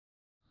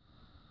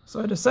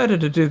So I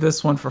decided to do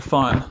this one for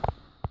fun.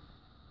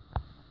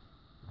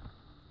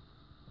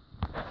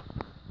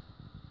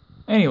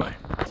 Anyway,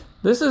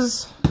 this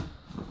is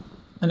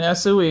an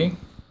SOE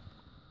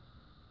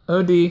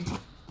OD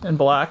in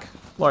black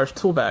large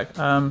tool bag.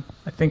 I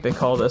think they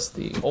call this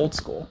the old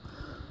school.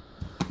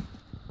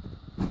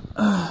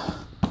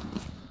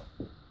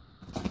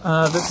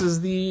 This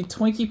is the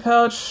Twinkie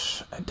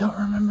pouch. I don't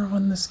remember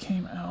when this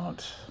came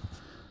out,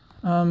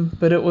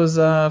 but it was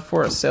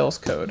for a sales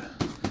code.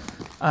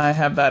 I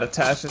have that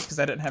attached just because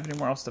I didn't have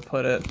anywhere else to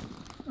put it.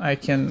 I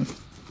can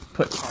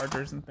put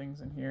chargers and things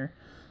in here.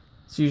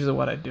 It's usually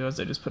what I do is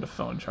I just put a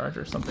phone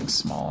charger or something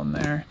small in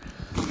there.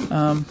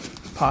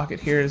 Pocket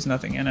here, there's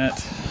nothing in it.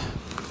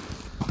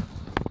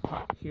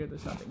 Pocket here,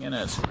 there's nothing in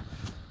it.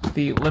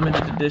 The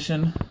limited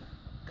edition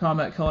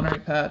Combat Culinary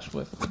patch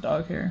with the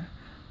dog hair.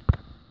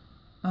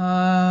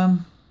 I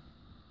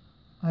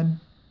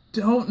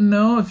don't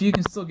know if you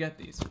can still get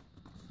these.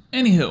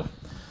 Anywho,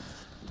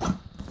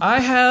 I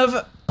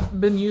have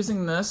been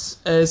using this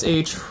as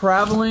a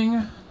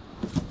traveling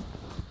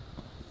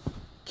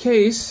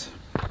case,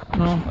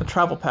 well, a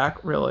travel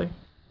pack really,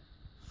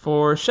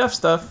 for chef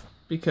stuff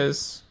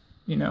because,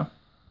 you know,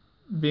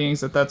 being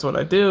that that's what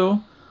I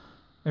do,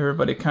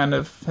 everybody kind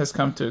of has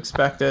come to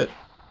expect it,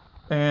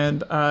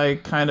 and I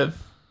kind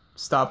of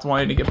stopped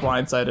wanting to get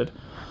blindsided.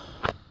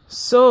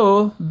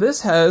 So this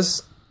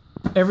has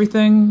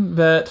everything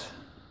that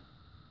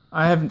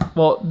I have.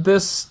 Well,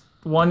 this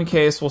one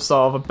case will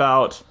solve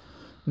about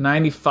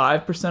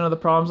 95% of the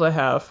problems I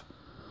have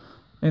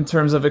in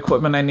terms of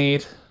equipment I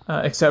need,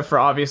 except for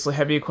obviously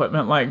heavy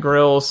equipment like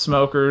grills,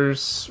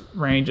 smokers,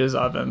 ranges,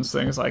 ovens,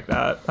 things like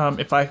that.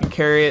 If I can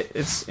carry it,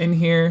 it's in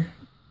here.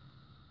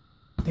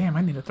 Damn,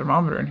 I need a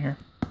thermometer in here.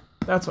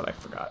 That's what I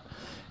forgot.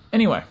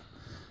 Anyway,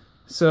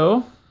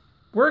 so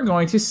we're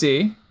going to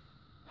see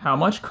how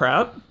much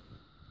crap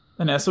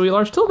an SOE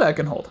large tool bag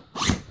can hold.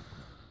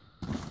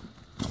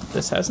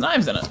 This has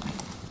knives in it.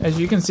 As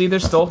you can see,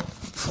 there's still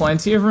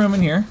plenty of room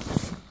in here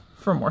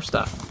for more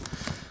stuff.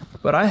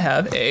 But I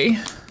have a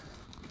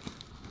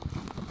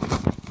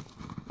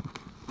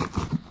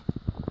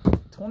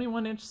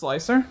 21-inch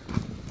slicer,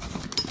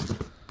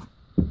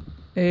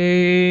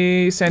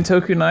 a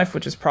Santoku knife,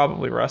 which is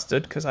probably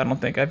rusted because I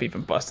don't think I've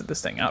even busted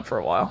this thing out for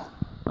a while.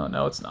 Oh,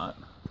 no, it's not.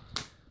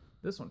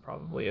 This one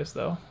probably is,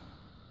 though.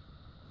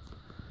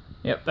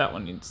 Yep, that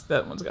one's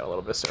got a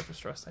little bit of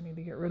surface rust I need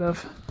to get rid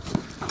of.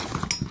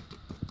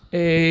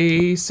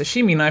 A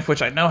sashimi knife,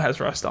 which I know has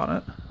rust on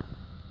it.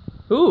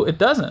 Ooh, it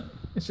doesn't.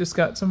 It's just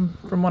got some,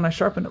 from when I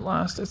sharpened it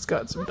last, it's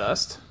got some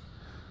dust.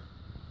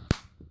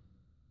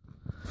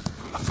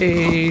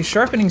 A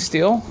sharpening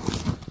steel,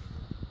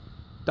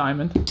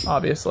 diamond,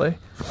 obviously,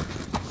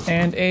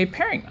 and a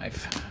paring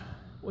knife,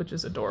 which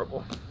is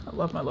adorable. I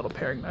love my little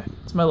paring knife.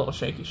 It's my little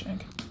shaky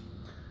shank.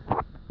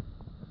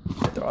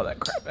 Throw all that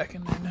crap back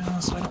in there now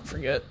so I don't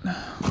forget.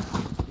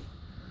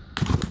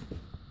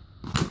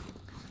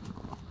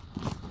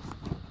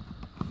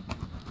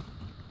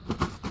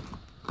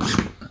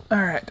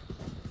 Alright.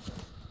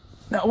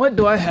 Now what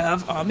do I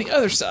have on the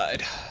other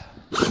side?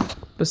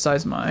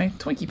 Besides my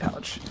Twinkie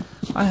pouch.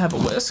 I have a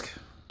whisk.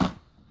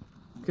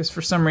 Because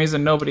for some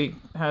reason nobody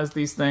has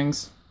these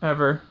things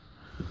ever.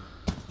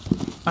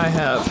 I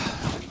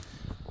have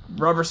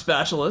rubber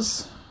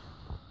spatulas.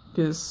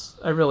 Because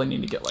I really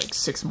need to get like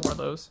 6 more of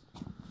those.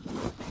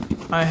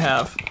 I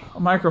have a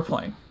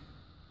microplane.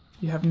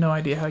 You have no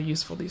idea how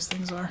useful these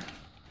things are.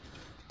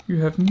 You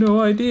have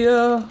no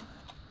idea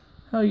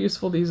how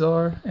useful these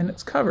are. And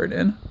it's covered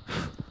in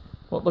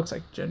what looks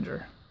like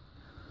ginger.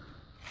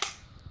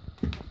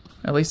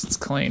 At least it's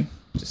clean.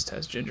 Just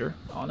has ginger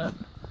on it.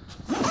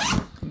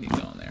 You need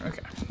to go in there.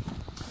 Okay.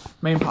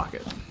 Main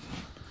pocket.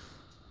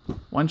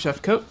 1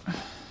 chef coat.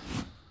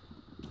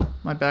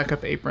 My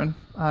backup apron.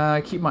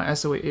 I keep my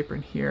SOE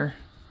apron here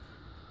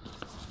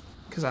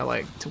because I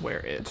like to wear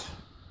it.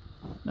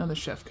 Another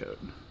chef coat.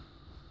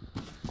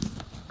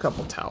 A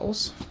couple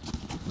towels.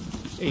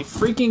 A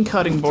freaking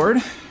cutting board.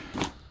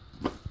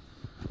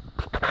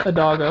 A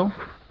doggo.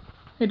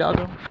 Hey,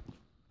 doggo.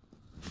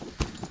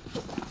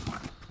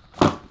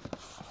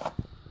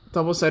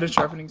 Double-sided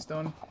sharpening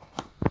stone.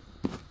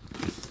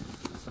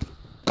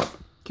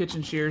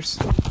 Kitchen shears.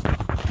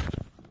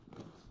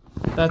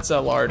 That's a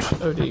large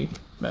OD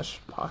mesh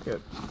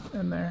pocket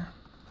in there.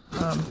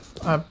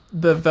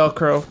 The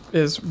Velcro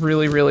is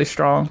really, really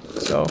strong,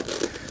 so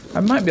I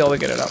might be able to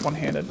get it out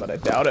one-handed, but I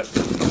doubt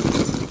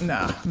it.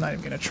 Nah, I'm not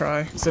even gonna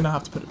try, because then I'll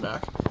have to put it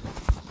back.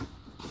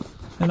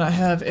 And I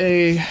have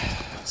a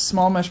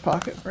small mesh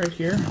pocket right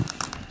here,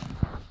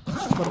 a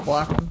little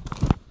black one,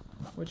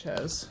 which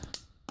has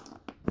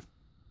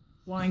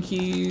wine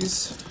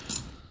keys,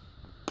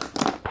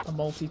 a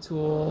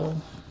multi-tool,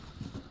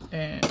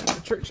 and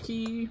a church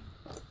key.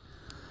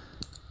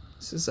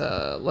 This is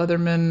a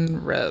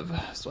Leatherman Rev,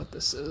 that's what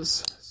this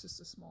is. It's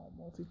just a small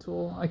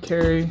multi-tool. I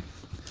carried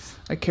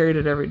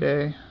it every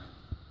day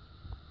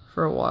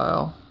for a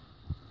while.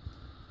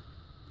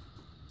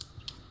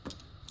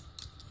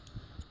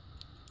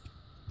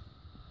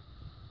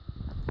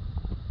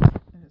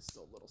 And it's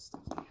still a little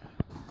sticky.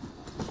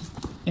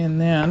 And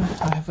then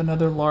I have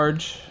another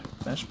large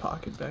mesh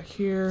pocket back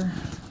here.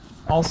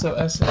 Also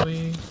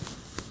SOE,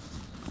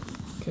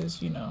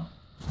 because, you know,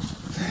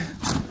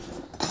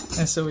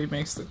 SOE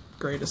makes the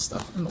greatest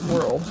stuff in the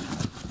world.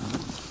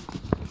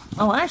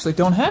 Oh, I actually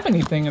don't have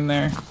anything in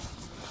there.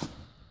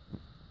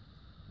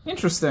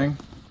 Interesting.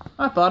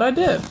 I thought I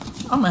did.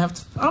 I'm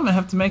gonna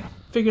have to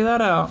figure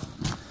that out.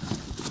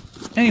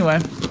 Anyway,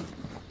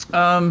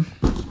 I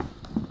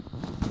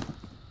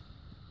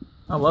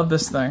love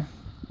this thing.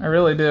 I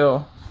really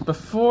do.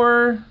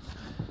 Before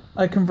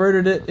I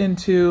converted it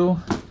into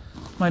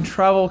my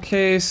travel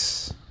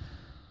case,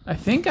 I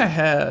think I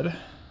had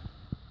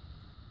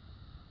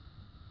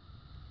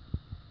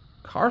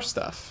car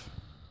stuff,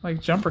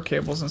 like jumper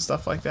cables and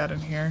stuff like that in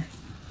here.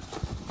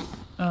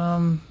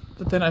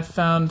 But then I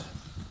found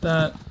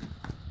that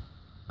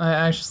I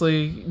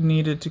actually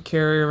needed to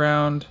carry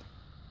around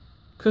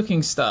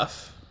cooking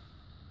stuff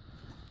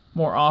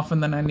more often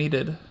than I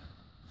needed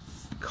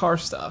car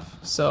stuff.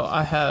 So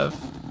I have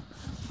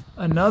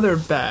another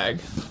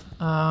bag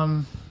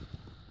in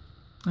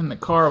the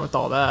car with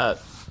all that.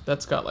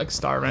 That's got like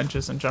star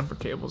wrenches and jumper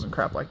cables and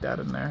crap like that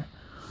in there.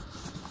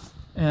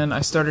 And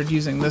I started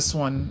using this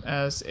one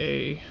as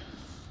a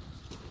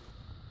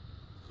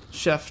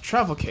chef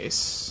travel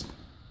case.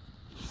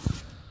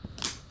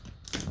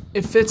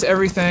 It fits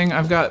everything.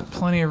 I've got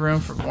plenty of room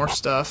for more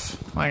stuff.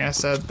 Like I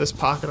said, this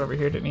pocket over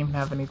here didn't even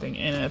have anything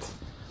in it.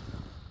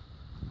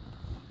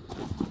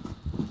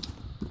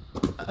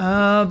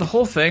 The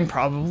whole thing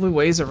probably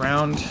weighs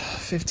around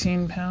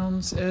 15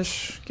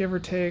 pounds-ish, give or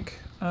take.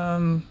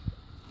 The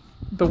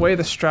way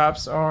the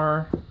straps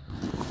are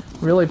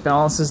really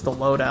balances the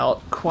load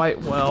out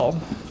quite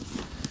well.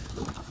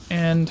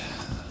 And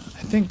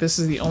I think this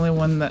is the only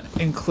one that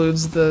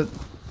includes the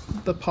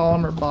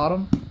polymer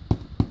bottom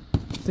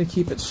to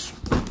keep it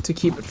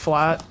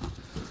flat,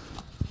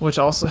 which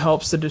also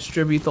helps to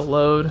distribute the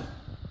load.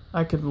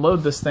 I could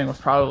load this thing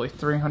with probably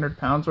 300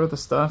 pounds worth of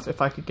stuff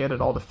if I could get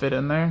it all to fit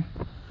in there,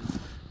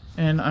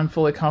 and I'm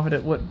fully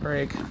confident it wouldn't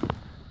break.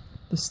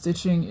 The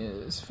stitching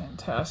is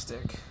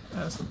fantastic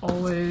as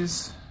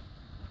always.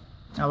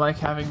 I like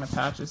having the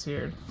patches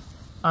here.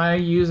 I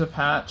use a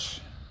patch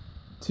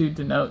to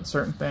denote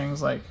certain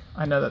things, like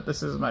I know that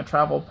this is my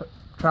travel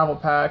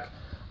pack.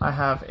 I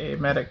have a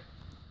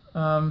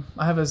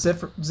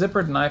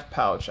zippered knife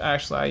pouch.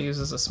 Actually, I use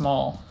as a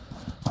small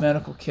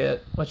medical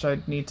kit, which I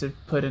need to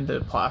put into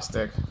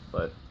plastic,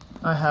 but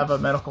I have a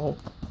medical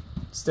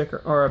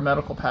sticker or a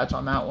medical patch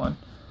on that one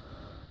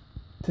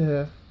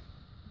to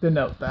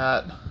denote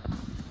that.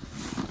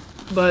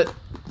 But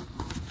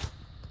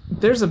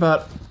there's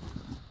about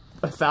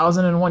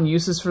 1,001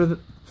 uses for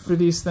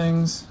these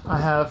things. I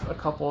have a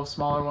couple of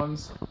smaller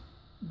ones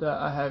that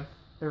I have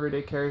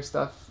everyday carry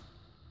stuff.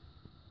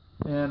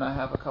 And I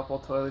have a couple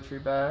of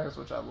toiletry bags,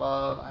 which I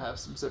love. I have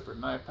some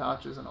zippered knife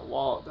pouches and a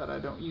wallet that I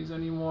don't use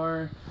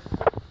anymore.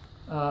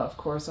 Of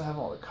course, I have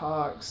all the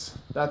cocks.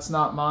 That's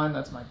not mine,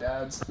 that's my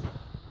dad's.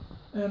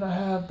 And I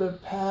have the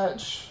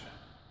patch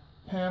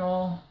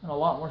panel and a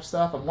lot more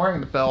stuff. I'm wearing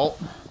the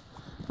belt.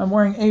 I'm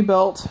wearing a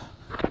belt.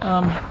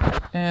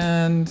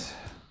 And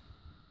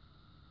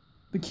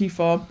the key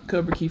fob,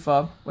 Cobra key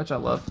fob, which I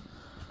love.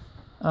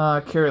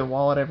 Carry the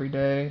wallet every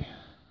day.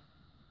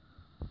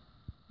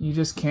 You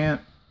just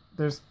can't.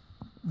 There's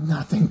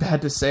nothing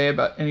bad to say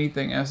about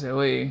anything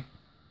SOE.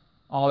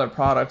 All their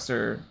products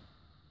are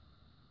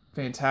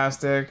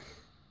fantastic.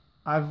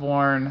 I've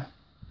worn...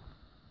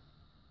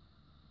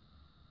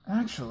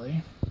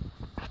 Actually,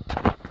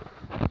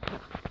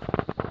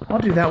 I'll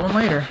do that one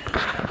later.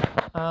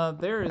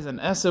 There is an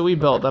SOE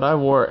belt that I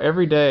wore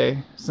every day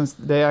since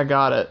the day I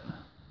got it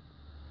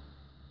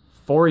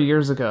 4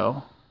 years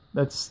ago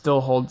that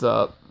still holds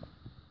up.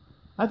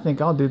 I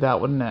think I'll do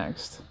that one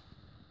next.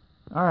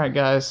 Alright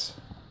guys,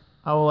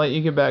 I will let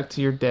you get back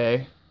to your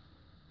day.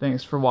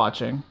 Thanks for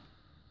watching.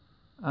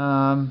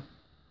 I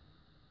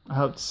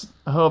hope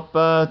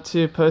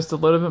to post a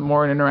little bit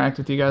more and interact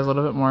with you guys a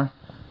little bit more.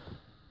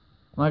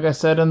 Like I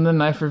said in the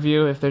knife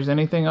review, if there's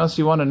anything else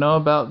you want to know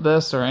about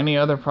this or any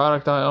other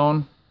product I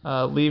own,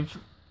 leave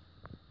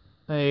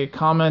a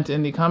comment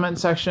in the comment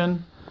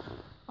section.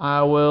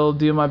 I will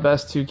do my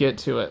best to get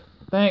to it.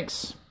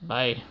 Thanks.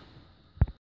 Bye.